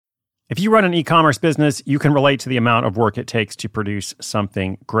If you run an e-commerce business, you can relate to the amount of work it takes to produce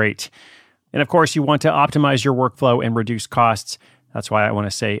something great. And of course, you want to optimize your workflow and reduce costs. That's why I want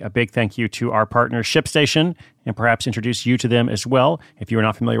to say a big thank you to our partner, ShipStation, and perhaps introduce you to them as well. If you are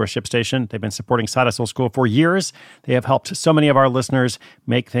not familiar with ShipStation, they've been supporting Side Hustle School for years. They have helped so many of our listeners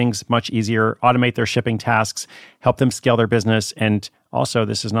make things much easier, automate their shipping tasks, help them scale their business, and also,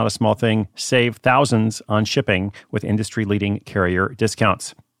 this is not a small thing, save thousands on shipping with industry-leading carrier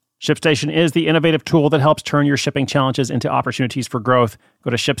discounts. ShipStation is the innovative tool that helps turn your shipping challenges into opportunities for growth. Go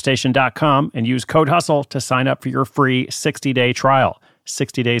to ShipStation.com and use code HUSTLE to sign up for your free 60-day trial.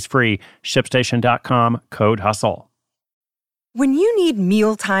 60 days free. ShipStation.com, code HUSTLE. When you need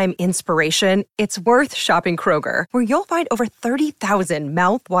mealtime inspiration, it's worth shopping Kroger, where you'll find over 30,000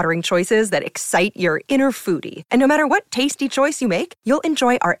 mouth-watering choices that excite your inner foodie. And no matter what tasty choice you make, you'll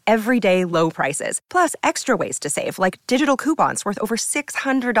enjoy our everyday low prices, plus extra ways to save, like digital coupons worth over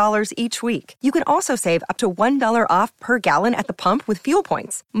 $600 each week. You can also save up to $1 off per gallon at the pump with fuel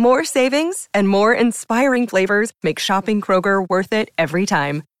points. More savings and more inspiring flavors make shopping Kroger worth it every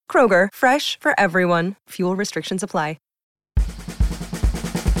time. Kroger, fresh for everyone. Fuel restrictions apply.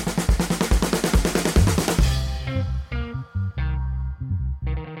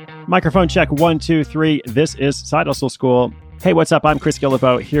 Microphone check 1, 2, 3. This is Side Hustle School. Hey, what's up? I'm Chris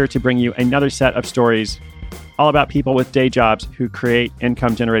Guillebeau, here to bring you another set of stories all about people with day jobs who create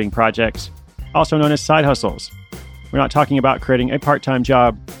income-generating projects, also known as side hustles. We're not talking about creating a part-time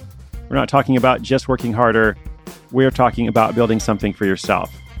job. We're not talking about just working harder. We're talking about building something for yourself.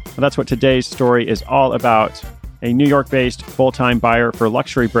 Well, that's what today's story is all about. A New York-based full-time buyer for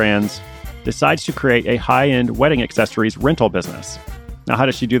luxury brands decides to create a high-end wedding accessories rental business. Now, how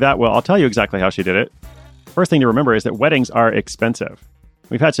does she do that? Well, I'll tell you exactly how she did it. First thing to remember is that weddings are expensive.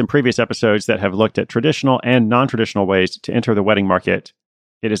 We've had some previous episodes that have looked at traditional and non-traditional ways to enter the wedding market.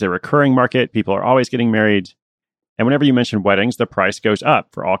 It is a recurring market. People are always getting married. And whenever you mention weddings, the price goes up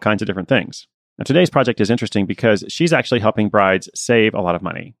for all kinds of different things. Now, today's project is interesting because she's actually helping brides save a lot of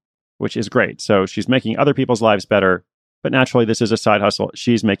money, which is great. So she's making other people's lives better. But naturally, this is a side hustle.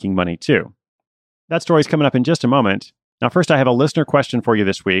 She's making money too. That story's coming up in just a moment. Now, first, I have a listener question for you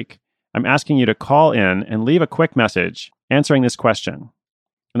this week. I'm asking you to call in and leave a quick message answering this question.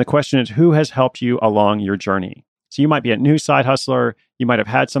 And the question is, who has helped you along your journey? So you might be a new side hustler. You might have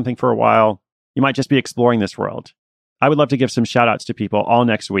had something for a while. You might just be exploring this world. I would love to give some shout outs to people all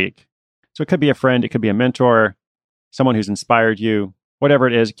next week. So it could be a friend. It could be a mentor, someone who's inspired you. Whatever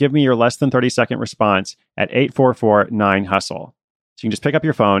it is, give me your less than 30-second response at 844-9-HUSTLE. So you can just pick up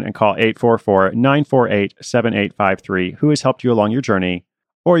your phone and call 844-948-7853, who has helped you along your journey.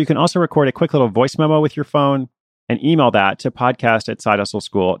 Or you can also record a quick little voice memo with your phone and email that to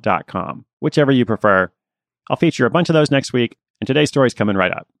podcast@sidehustleschool.com, whichever you prefer. I'll feature a bunch of those next week, and today's story's coming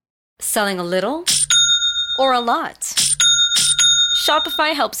right up. Selling a little or a lot?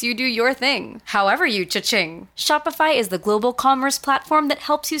 Shopify helps you do your thing, however you cha-ching. Shopify is the global commerce platform that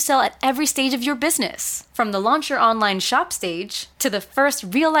helps you sell at every stage of your business. From the launch your online shop stage, to the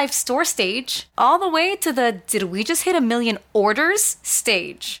first real-life store stage, all the way to the did we just hit 1 million orders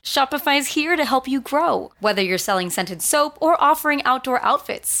stage. Shopify's here to help you grow. Whether you're selling scented soap or offering outdoor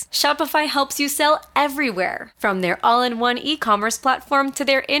outfits, Shopify helps you sell everywhere. From their all-in-one e-commerce platform to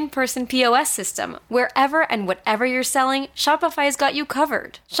their in-person POS system, wherever and whatever you're selling, Shopify's got you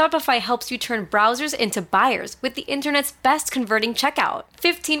covered. Shopify helps you turn browsers into buyers with the internet's best converting checkout.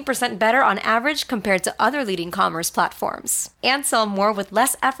 15% better on average compared to other leading commerce platforms. And sell more with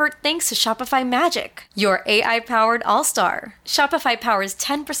less effort thanks to Shopify Magic, your AI-powered all-star. Shopify powers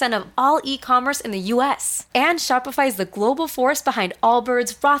 10% of all e-commerce in the US. And Shopify is the global force behind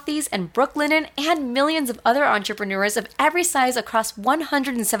Allbirds, Rothy's, and Brooklinen, and millions of other entrepreneurs of every size across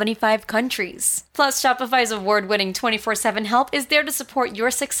 175 countries. Plus, Shopify's award-winning 24/7 help is there to support your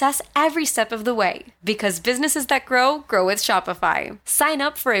success every step of the way. Because businesses that grow, grow with Shopify. Sign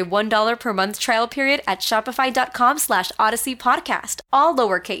up for a $1 per month trial period at shopify.com/Odyssey Podcast, all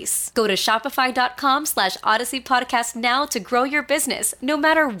lowercase. Go to shopify.com/Odyssey Podcast now to grow your business, no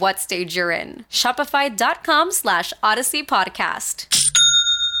matter what stage you're in. Shopify.com/Odyssey Podcast.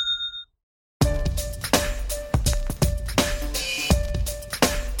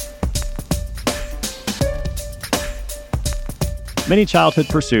 Many childhood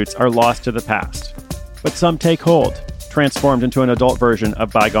pursuits are lost to the past, but some take hold, transformed into an adult version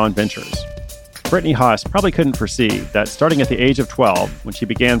of bygone ventures. Brittany Haas probably couldn't foresee that starting at the age of 12, when she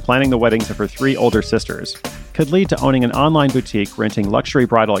began planning the weddings of her 3 older sisters, could lead to owning an online boutique renting luxury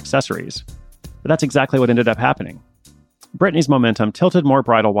bridal accessories. But that's exactly what ended up happening. Brittany's momentum tilted more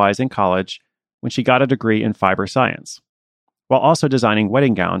bridal-wise in college when she got a degree in fiber science. while also designing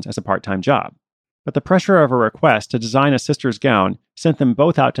wedding gowns as a part-time job. But the pressure of a request to design a sister's gown sent them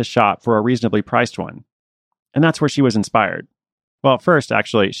both out to shop for a reasonably priced one. And that's where she was inspired. Well, first,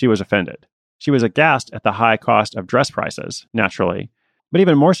 actually, she was offended. She was aghast at the high cost of dress prices, naturally, but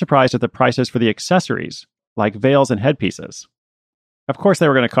even more surprised at the prices for the accessories, like veils and headpieces. Of course, they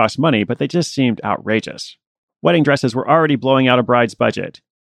were going to cost money, but they just seemed outrageous. Wedding dresses were already blowing out a bride's budget,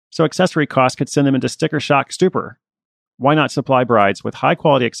 so accessory costs could send them into sticker shock stupor. Why not supply brides with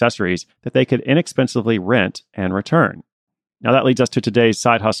high-quality accessories that they could inexpensively rent and return? Now that leads us to today's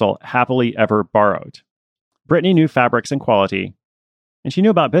side hustle, Happily Ever Borrowed. Brittany knew fabrics and quality, and she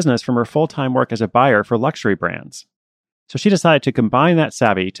knew about business from her full-time work as a buyer for luxury brands. So she decided to combine that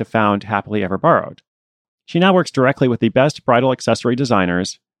savvy to found Happily Ever Borrowed. She now works directly with the best bridal accessory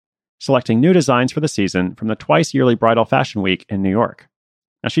designers, selecting new designs for the season from the twice-yearly Bridal Fashion Week in New York.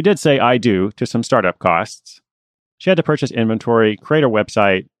 Now, she did say "I do" to some startup costs. She had to purchase inventory, create a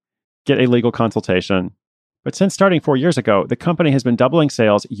website, get a legal consultation. But since starting 4 years ago, the company has been doubling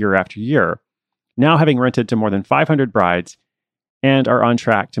sales year after year, now having rented to more than 500 brides and are on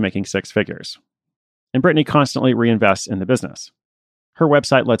track to making six figures. And Brittany constantly reinvests in the business. Her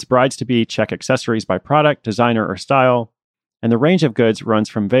website lets brides-to-be check accessories by product, designer, or style, and the range of goods runs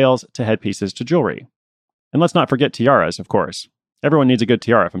from veils to headpieces to jewelry. And let's not forget tiaras, of course. Everyone needs a good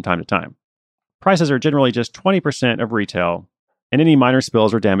tiara from time to time. Prices are generally just 20% of retail, and any minor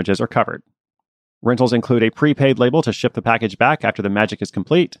spills or damages are covered. Rentals include a prepaid label to ship the package back after the magic is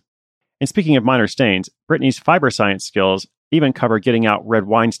complete. And speaking of minor stains, Brittany's fiber science skills even cover getting out red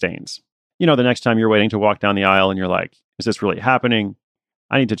wine stains. You know, the next time you're waiting to walk down the aisle and you're like, is this really happening?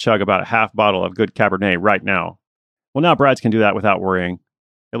 I need to chug about a half bottle of good Cabernet right now. Well, now brides can do that without worrying,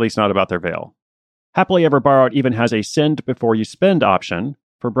 at least not about their veil. Happily Ever Borrowed even has a send before you spend option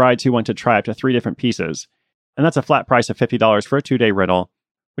for brides who want to try up to 3 different pieces. And that's a flat price of $50 for a 2-day rental,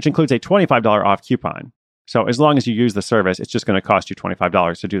 which includes a $25 off coupon. So as long as you use the service, it's just going to cost you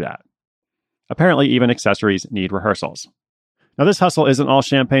 $25 to do that. Apparently, even accessories need rehearsals. Now, this hustle isn't all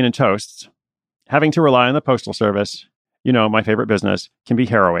champagne and toasts. Having to rely on the postal service, you know, my favorite business, can be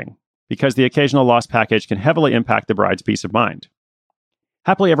harrowing because the occasional lost package can heavily impact the bride's peace of mind.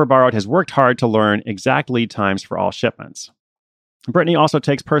 Happily Ever Borrowed has worked hard to learn exact lead times for all shipments. Brittany also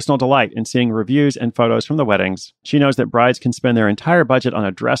takes personal delight in seeing reviews and photos from the weddings. She knows that brides can spend their entire budget on a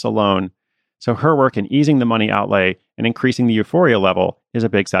dress alone, so her work in easing the money outlay and increasing the euphoria level is a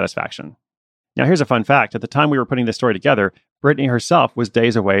big satisfaction. Now, here's a fun fact. At the time we were putting this story together, Brittany herself was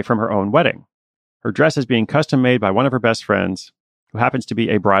days away from her own wedding. Her dress is being custom made by one of her best friends, who happens to be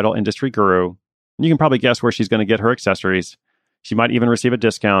a bridal industry guru. And you can probably guess where she's going to get her accessories. She might even receive a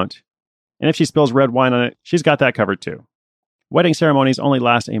discount. And if she spills red wine on it, she's got that covered too. Wedding ceremonies only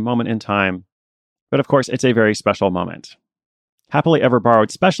last a moment in time, but of course, it's a very special moment. Happily Ever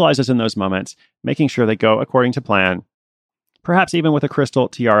Borrowed specializes in those moments, making sure they go according to plan, perhaps even with a crystal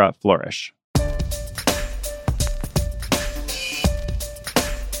tiara flourish.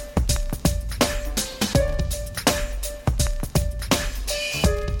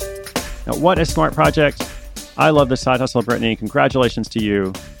 Now, what a smart project. I love this side hustle, Brittany. Congratulations to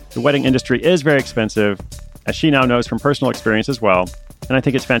you. The wedding industry is very expensive, as she now knows from personal experience as well. And I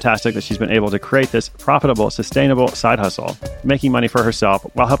think it's fantastic that she's been able to create this profitable, sustainable side hustle, making money for herself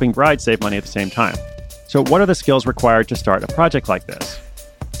while helping brides save money at the same time. So what are the skills required to start a project like this?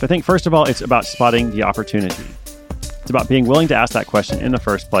 So I think, first of all, it's about spotting the opportunity. It's about being willing to ask that question in the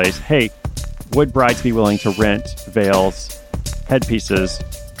first place. Hey, would brides be willing to rent veils, headpieces,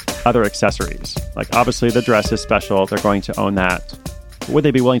 other accessories? Like, obviously, the dress is special. They're going to own that. But would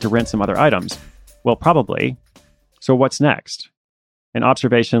they be willing to rent some other items? Well, probably. So what's next? And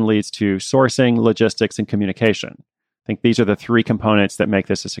observation leads to sourcing, logistics, and communication. I think these are the 3 components that make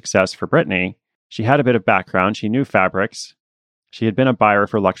this a success for Brittany. She had a bit of background. She knew fabrics. She had been a buyer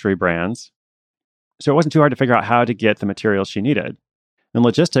for luxury brands. So it wasn't too hard to figure out how to get the materials she needed. And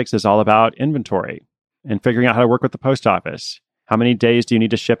logistics is all about inventory and figuring out how to work with the post office. How many days do you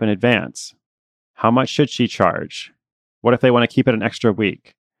need to ship in advance? How much should she charge? What if they want to keep it an extra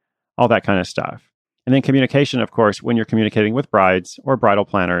week? All that kind of stuff. And then communication, of course, when you're communicating with brides or bridal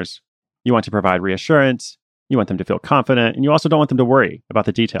planners, you want to provide reassurance, you want them to feel confident, and you also don't want them to worry about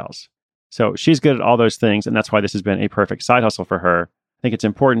the details. So she's good at all those things, and that's why this has been a perfect side hustle for her. I think it's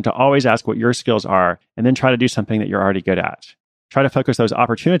important to always ask what your skills are, and then try to do something that you're already good at. Try to focus those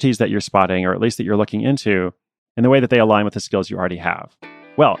opportunities that you're spotting, or at least that you're looking into, in the way that they align with the skills you already have.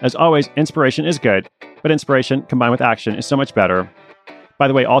 Well, as always, inspiration is good, but inspiration combined with action is so much better. By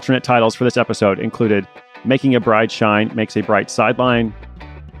the way, alternate titles for this episode included Making a Bride Shine Makes a Bright Sideline,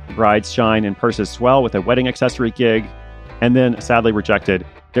 Brides Shine and Purses Swell with a Wedding Accessory Gig, and then sadly rejected,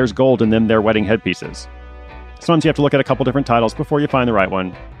 there's gold in them, their wedding headpieces. Sometimes you have to look at a couple different titles before you find the right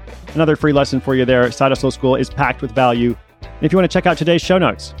one. Another free lesson for you there. Side Hustle School is packed with value. And if you want to check out today's show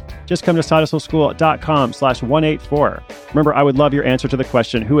notes, just come to sidehustleschool.com/184. Remember, I would love your answer to the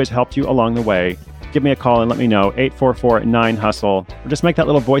question, who has helped you along the way? Give me a call and let me know, 844-9HUSTLE, or just make that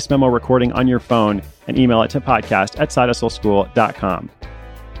little voice memo recording on your phone and email it to podcast@sidehustleschool.com.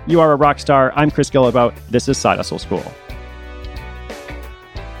 You are a rock star. I'm Chris Guillebeau. This is Side Hustle School.